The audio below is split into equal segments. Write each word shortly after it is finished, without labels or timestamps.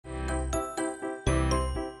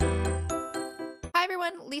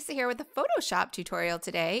everyone, Lisa here with a Photoshop tutorial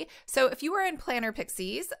today. So if you were in Planner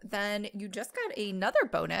Pixies, then you just got another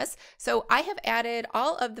bonus. So I have added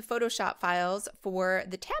all of the Photoshop files for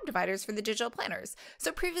the tab dividers for the digital planners.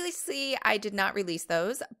 So previously I did not release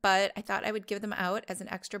those, but I thought I would give them out as an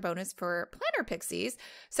extra bonus for Planner Pixies.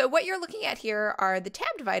 So what you're looking at here are the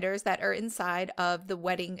tab dividers that are inside of the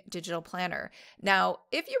Wedding Digital Planner. Now,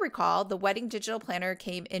 if you recall, the Wedding Digital Planner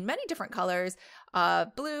came in many different colors,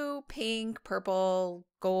 blue, pink, purple,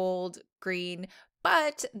 gold, green,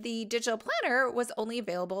 but the digital planner was only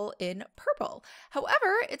available in purple.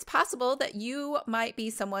 However, it's possible that you might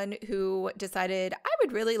be someone who decided, I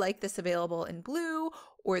would really like this available in blue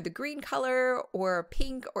or the green color or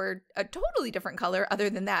pink or a totally different color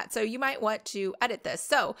other than that. So you might want to edit this.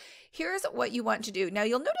 So here's what you want to do. Now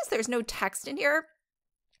you'll notice there's no text in here,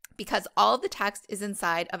 because all of the text is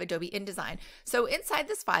inside of Adobe InDesign. So inside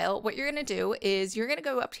this file, what you're going to do is you're going to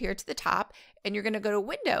go up here to the top and you're going to go to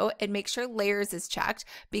Window and make sure Layers is checked,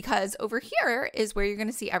 because over here is where you're going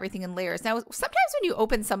to see everything in layers. Now, sometimes when you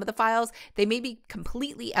open some of the files, they may be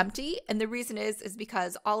completely empty, and the reason is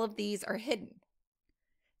because all of these are hidden.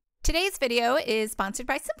 Today's video is sponsored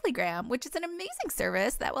by SimplyGram, which is an amazing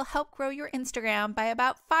service that will help grow your Instagram by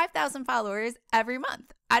about 5,000 followers every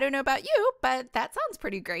month. I don't know about you, but that sounds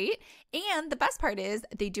pretty great. And the best part is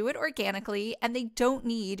they do it organically and they don't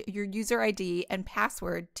need your user ID and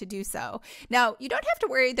password to do so. Now, you don't have to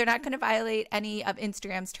worry. They're not going to violate any of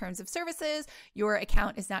Instagram's terms of services. Your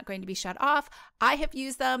account is not going to be shut off. I have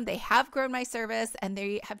used them. They have grown my service and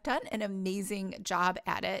they have done an amazing job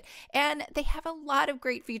at it. And they have a lot of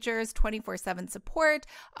great features, 24/7 support.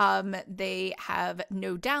 They have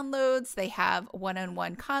no downloads. They have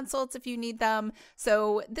one-on-one consults if you need them.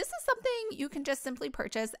 So this is something you can just simply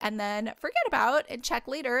purchase and then forget about and check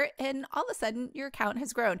later, and all of a sudden your account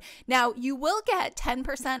has grown. Now, you will get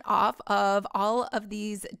 10% off of all of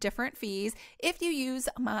these different fees if you use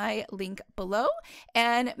my link below,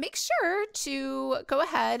 and make sure to go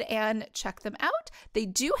ahead and check them out. They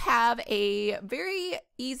do have a very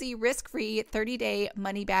easy, risk-free 30-day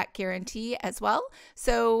money-back guarantee as well.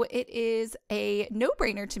 So it is a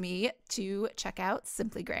no-brainer to me to check out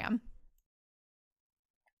SimplyGram.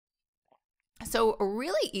 So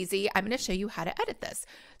really easy, I'm going to show you how to edit this.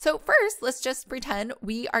 So first, let's just pretend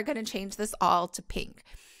we are going to change this all to pink.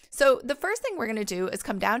 So the first thing we're going to do is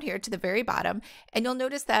come down here to the very bottom, and you'll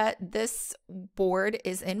notice that this board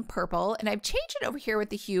is in purple, and I've changed it over here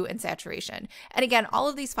with the hue and saturation. And again, all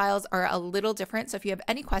of these files are a little different, so if you have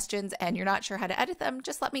any questions and you're not sure how to edit them,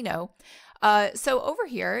 just let me know. So over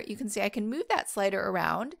here, you can see I can move that slider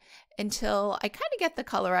around until I kind of get the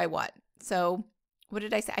color I want. So what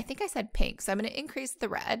did I say? I think I said pink. So I'm going to increase the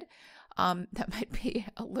red. That might be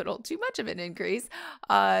a little too much of an increase.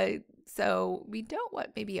 So we don't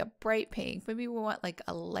want maybe a bright pink. Maybe we want like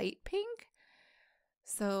a light pink.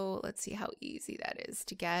 So let's see how easy that is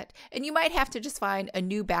to get. And you might have to just find a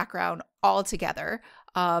new background altogether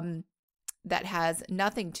that has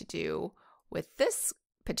nothing to do with this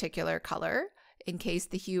particular color, in case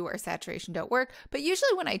the hue or saturation don't work. But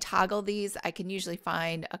usually when I toggle these, I can usually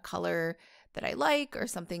find a color that I like or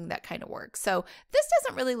something that kind of works. So this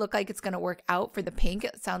doesn't really look like it's going to work out for the pink.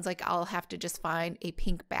 It sounds like I'll have to just find a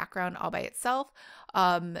pink background all by itself.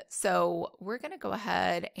 So we're going to go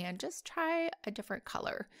ahead and just try a different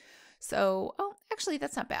color. So, oh, actually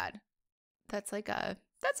that's not bad. That's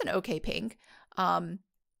an okay pink. We can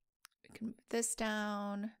move this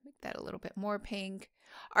down, make that a little bit more pink.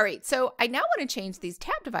 All right, so I now want to change these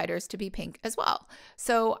tab dividers to be pink as well.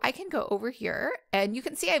 So I can go over here and you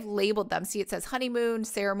can see I've labeled them. See, it says honeymoon,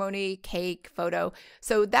 ceremony, cake, photo.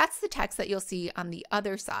 So that's the text that you'll see on the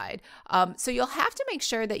other side. So you'll have to make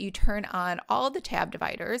sure that you turn on all the tab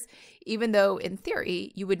dividers, even though in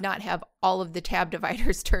theory you would not have all of the tab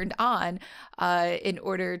dividers turned on in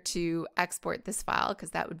order to export this file, because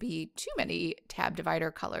that would be too many tab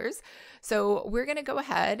divider colors. So we're going to go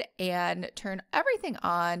ahead and turn everything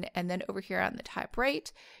on, and then over here on the top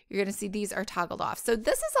right, you're going to see these are toggled off. So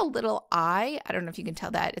this is a little eye. I don't know if you can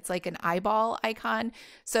tell that. It's like an eyeball icon.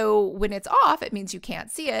 So when it's off, it means you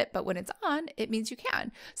can't see it, but when it's on, it means you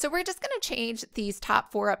can. So we're just going to change these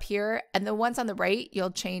top four up here, and the ones on the right,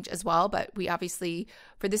 you'll change as well, but we obviously,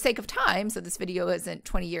 for the sake of time, so this video isn't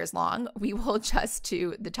 20 years long, we will adjust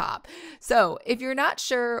to the top. So if you're not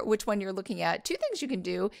sure which one you're looking at, two things you can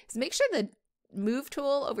do is make sure the move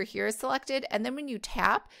tool over here is selected, and then when you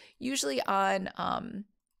tap, usually on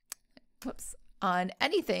on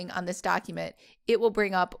anything on this document, it will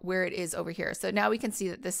bring up where it is over here. So now we can see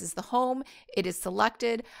that this is the home. It is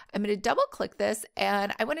selected. I'm going to double click this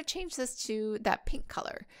and I want to change this to that pink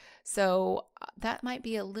color. So that might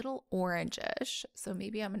be a little orangish. So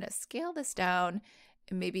maybe I'm going to scale this down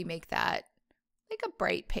and maybe make that like a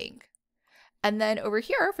bright pink. And then over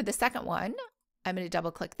here for the second one, I'm going to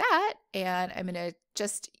double click that and I'm going to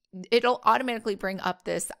it'll automatically bring up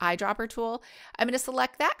this eyedropper tool. I'm going to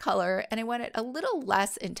select that color and I want it a little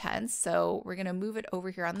less intense. So we're going to move it over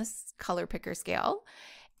here on this color picker scale.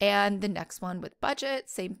 And the next one with budget,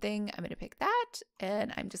 same thing. I'm going to pick that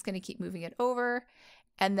and I'm just going to keep moving it over.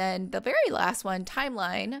 And then the very last one,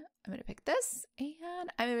 timeline, I'm going to pick this and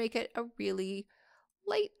I'm going to make it a really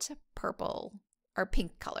light purple or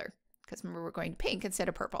pink color. Because remember, we're going pink instead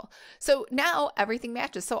of purple. So now everything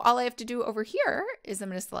matches. So all I have to do over here is I'm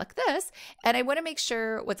going to select this and I want to make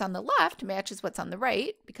sure what's on the left matches what's on the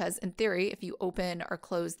right, because in theory, if you open or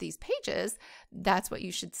close these pages, that's what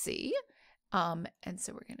you should see. And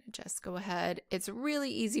so we're going to just go ahead. It's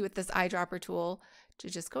really easy with this eyedropper tool to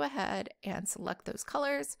just go ahead and select those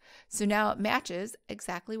colors. So now it matches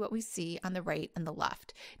exactly what we see on the right and the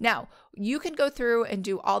left. Now you can go through and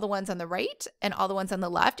do all the ones on the right and all the ones on the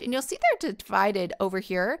left, and you'll see they're divided over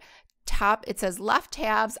here. Top, it says left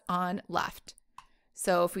tabs on left.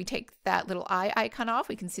 So if we take that little eye icon off,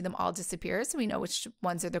 we can see them all disappear. So we know which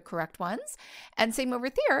ones are the correct ones. And same over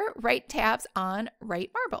there, right tabs on right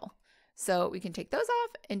marble. So we can take those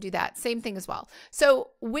off and do that same thing as well.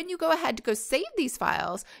 So when you go ahead to go save these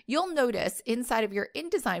files, you'll notice inside of your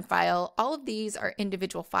InDesign file, all of these are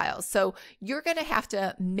individual files. So you're going to have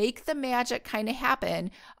to make the magic kind of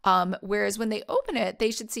happen. Whereas when they open it,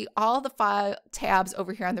 they should see all the file tabs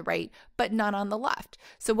over here on the right, but none on the left.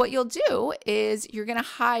 So what you'll do is you're going to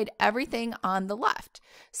hide everything on the left.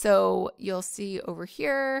 So you'll see over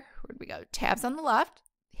here, where do we go? Tabs on the left,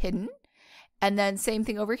 hidden. And then same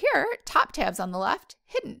thing over here, top tabs on the left,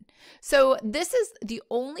 hidden. So this is the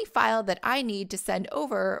only file that I need to send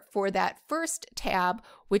over for that first tab,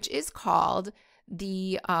 which is called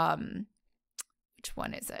the, which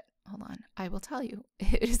one is it? Hold on, I will tell you.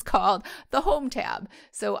 It is called the Home tab.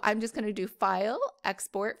 So I'm just gonna do File,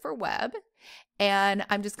 Export for Web, and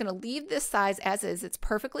I'm just gonna leave this size as is. It's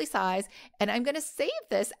perfectly sized, and I'm gonna save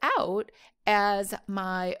this out as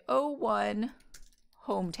my O1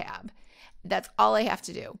 Home tab. That's all I have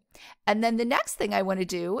to do. And then the next thing I want to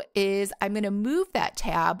do is I'm going to move that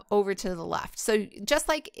tab over to the left. So just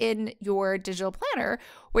like in your digital planner,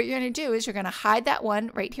 what you're going to do is you're going to hide that one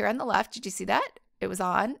right here on the left. Did you see that? It was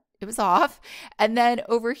on, it was off. And then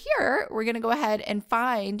over here, we're going to go ahead and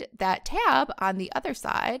find that tab on the other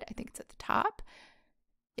side. I think it's at the top.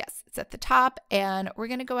 Yes, it's at the top, and we're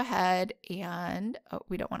going to go ahead and, oh,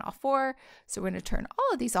 we don't want all four. So we're going to turn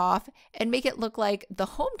all of these off and make it look like the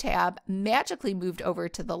Home tab magically moved over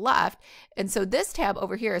to the left. And so this tab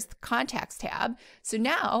over here is the Contacts tab. So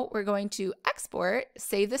now we're going to export,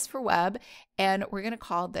 save this for web, and we're going to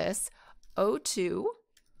call this O2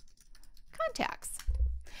 Contacts.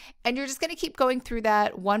 And you're just going to keep going through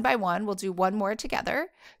that one by one. We'll do one more together.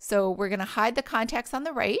 So we're going to hide the contacts on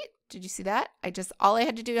the right. Did you see that? All I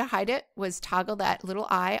had to do to hide it was toggle that little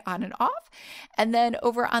eye on and off. And then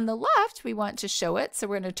over on the left, we want to show it. So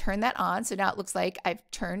we're going to turn that on. So now it looks like I've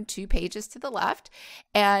turned 2 pages to the left.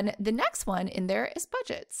 And the next one in there is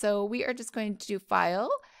budget. So we are just going to do File,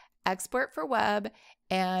 Export for Web,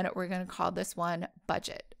 and we're going to call this one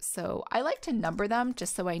budget. So I like to number them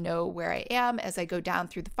just so I know where I am as I go down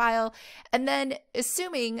through the file. And then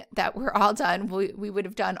assuming that we're all done, we would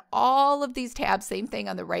have done all of these tabs, same thing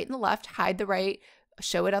on the right and the left, hide the right,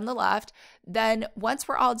 show it on the left. Then once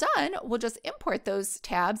we're all done, we'll just import those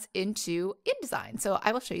tabs into InDesign. So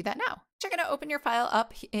I will show you that now. You're going to open your file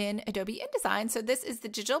up in Adobe InDesign. So this is the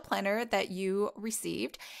digital planner that you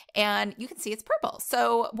received, and you can see it's purple.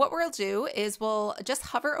 So what we'll do is we'll just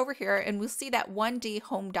hover over here and we'll see that 1D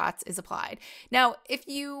home dots is applied. Now, if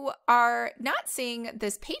you are not seeing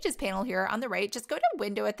this Pages panel here on the right, just go to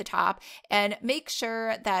Window at the top and make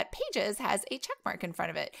sure that Pages has a check mark in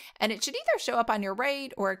front of it. And it should either show up on your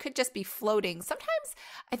right or it could just be floating. Sometimes,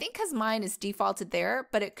 I think because mine is defaulted there,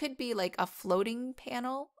 but it could be like a floating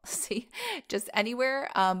panel. See, just anywhere.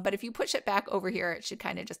 But if you push it back over here, it should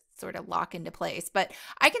kind of just sort of lock into place. But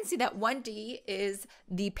I can see that 1D is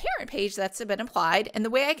the parent page that's been applied. And the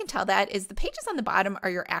way I can tell that is the pages on the bottom are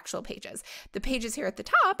your actual pages. The pages here at the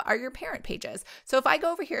top are your parent pages. So if I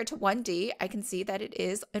go over here to 1D, I can see that it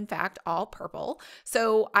is in fact all purple.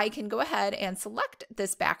 So I can go ahead and select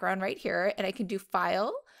this background right here, and I can do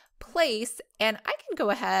File, Place, and I can go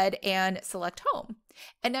ahead and select Home.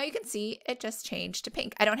 And now you can see it just changed to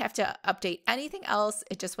pink. I don't have to update anything else.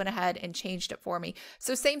 It just went ahead and changed it for me.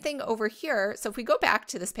 So same thing over here. So if we go back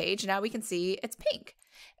to this page, now we can see it's pink.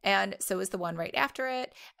 And so is the one right after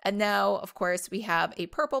it. And now, of course, we have a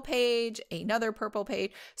purple page, another purple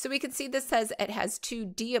page. So we can see this says it has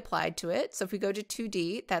 2D applied to it. So if we go to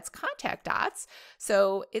 2D, that's contact dots.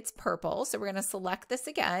 So it's purple. So we're going to select this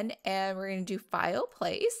again, and we're going to do File,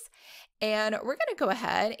 Place. And we're going to go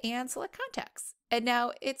ahead and select contacts. And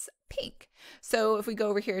now it's pink. So if we go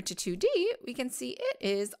over here to 2D, we can see it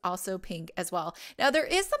is also pink as well. Now there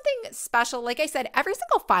is something special. Like I said, every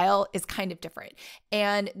single file is kind of different.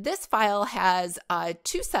 And this file has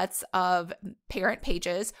 2 sets of parent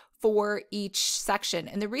pages for each section.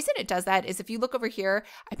 And the reason it does that is if you look over here,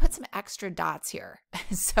 I put some extra dots here.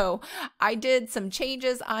 So I did some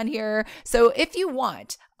changes on here. So if you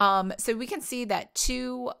want, so we can see that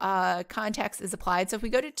 2 contacts is applied. So if we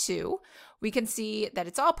go to 2, we can see that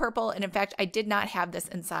it's all purple. And in fact, I did not have this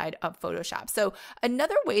inside of Photoshop. So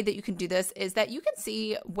another way that you can do this is that you can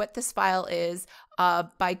see what this file is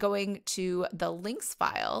by going to the links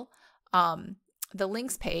file, the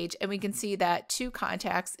links page, and we can see that 2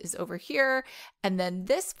 contacts is over here. And then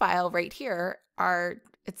this file right here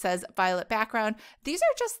it says violet background. These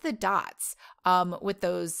are just the dots with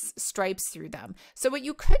those stripes through them. So what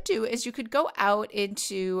you could do is you could go out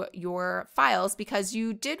into your files because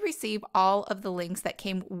you did receive all of the links that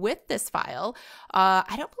came with this file. I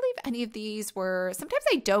don't believe any of these were, sometimes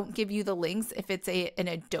I don't give you the links if it's an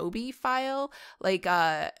Adobe file, like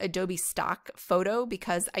Adobe stock photo,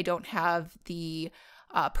 because I don't have the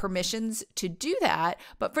permissions to do that.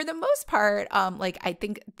 But for the most part, like I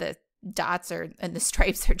think the dots and the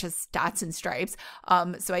stripes are just dots and stripes.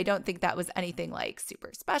 So I don't think that was anything like super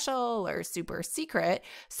special or super secret.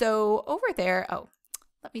 So over there, oh,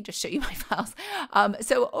 let me just show you my files.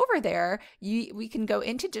 So over there, we can go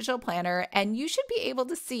into Digital Planner, and you should be able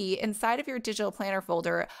to see inside of your Digital Planner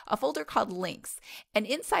folder, a folder called Links. And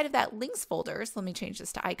inside of that Links folder, so let me change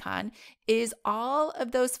this to icon, is all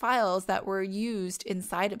of those files that were used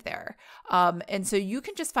inside of there. And so you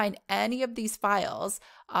can just find any of these files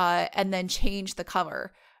and then change the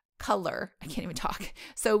color. I can't even talk.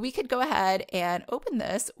 So we could go ahead and open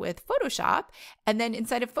this with Photoshop, and then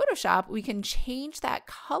inside of Photoshop, we can change that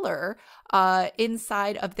color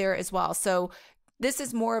inside of there as well. So this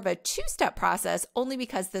is more of a 2-step process only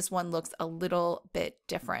because this one looks a little bit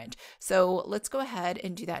different. So let's go ahead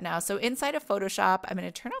and do that now. So inside of Photoshop, I'm going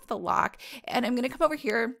to turn off the lock, and I'm going to come over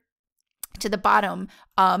here to the bottom,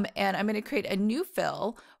 and I'm going to create a new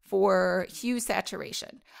fill for hue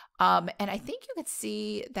saturation. And I think you could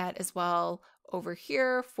see that as well over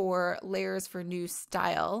here for layers for new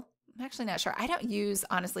style. I'm actually not sure. I don't use,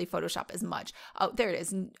 honestly, Photoshop as much. Oh, there it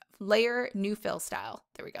is. Layer, new fill style.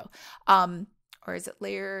 There we go. Or is it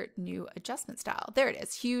layer, new adjustment style? There it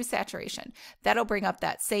is, hue saturation. That'll bring up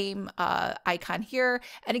that same icon here.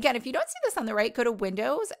 And again, if you don't see this on the right, go to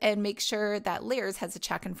Windows and make sure that Layers has a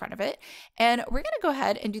check in front of it. And we're gonna go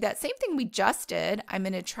ahead and do that same thing we just did. I'm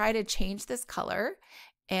gonna try to change this color,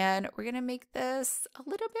 and we're gonna make this a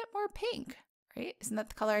little bit more pink, right? Isn't that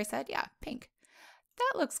the color I said? Yeah, pink.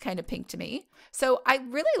 That looks kind of pink to me. So I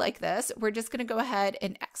really like this. We're just gonna go ahead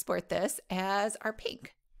and export this as our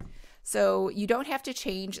pink. So you don't have to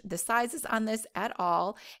change the sizes on this at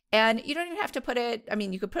all. And you don't even have to put it, I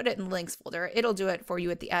mean, you could put it in the links folder. It'll do it for you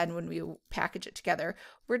at the end when we package it together.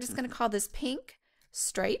 We're just going to call this pink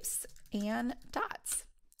stripes and dots.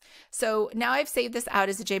 So now I've saved this out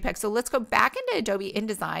as a JPEG. So let's go back into Adobe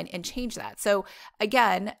InDesign and change that. So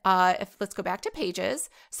again, let's go back to pages.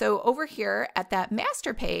 So over here at that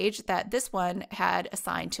master page that this one had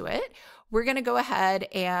assigned to it, we're going to go ahead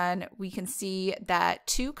and we can see that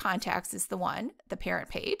 2 contacts is the one, the parent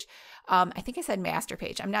page. I think I said master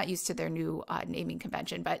page. I'm not used to their new naming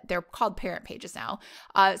convention, but they're called parent pages now.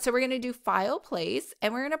 So we're going to do File, Place,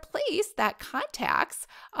 and we're going to place that contacts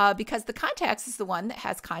because the contacts is the one that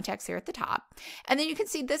has contacts here at the top. And then you can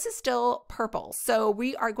see this is still purple. So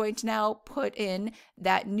we are going to now put in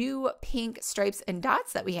that new pink stripes and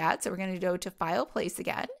dots that we had. So we're going to go to File, Place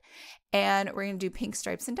again, and we're going to do pink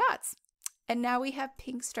stripes and dots. And now we have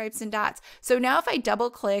pink stripes and dots. So now if I double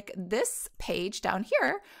click this page down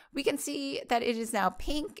here, we can see that it is now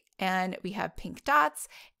pink and we have pink dots,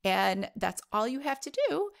 and that's all you have to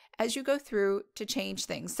do as you go through to change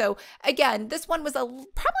things. So again, this one was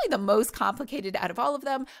probably the most complicated out of all of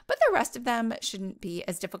them, but the rest of them shouldn't be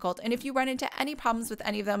as difficult. And if you run into any problems with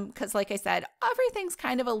any of them, because like I said, everything's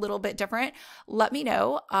kind of a little bit different, let me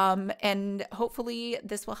know. And hopefully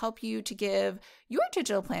this will help you to give your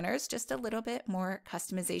digital planners just a little bit more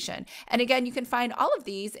customization. And again, you can find all of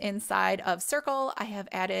these inside of Circle. I have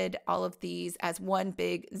added all of these as one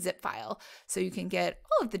big zip file, so you can get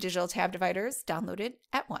all of the digital tab dividers downloaded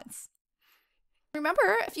at once.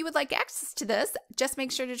 Remember, if you would like access to this, just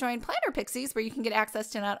make sure to join Planner Pixies, where you can get access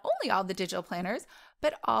to not only all the digital planners,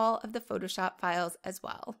 but all of the Photoshop files as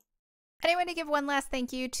well. And I want to give one last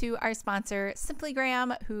thank you to our sponsor,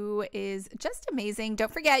 SimplyGram, who is just amazing.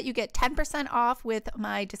 Don't forget, you get 10% off with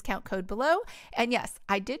my discount code below. And yes,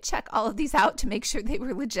 I did check all of these out to make sure they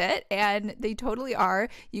were legit, and they totally are.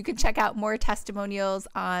 You can check out more testimonials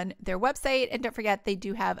on their website. And don't forget, they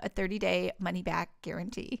do have a 30-day money-back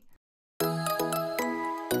guarantee.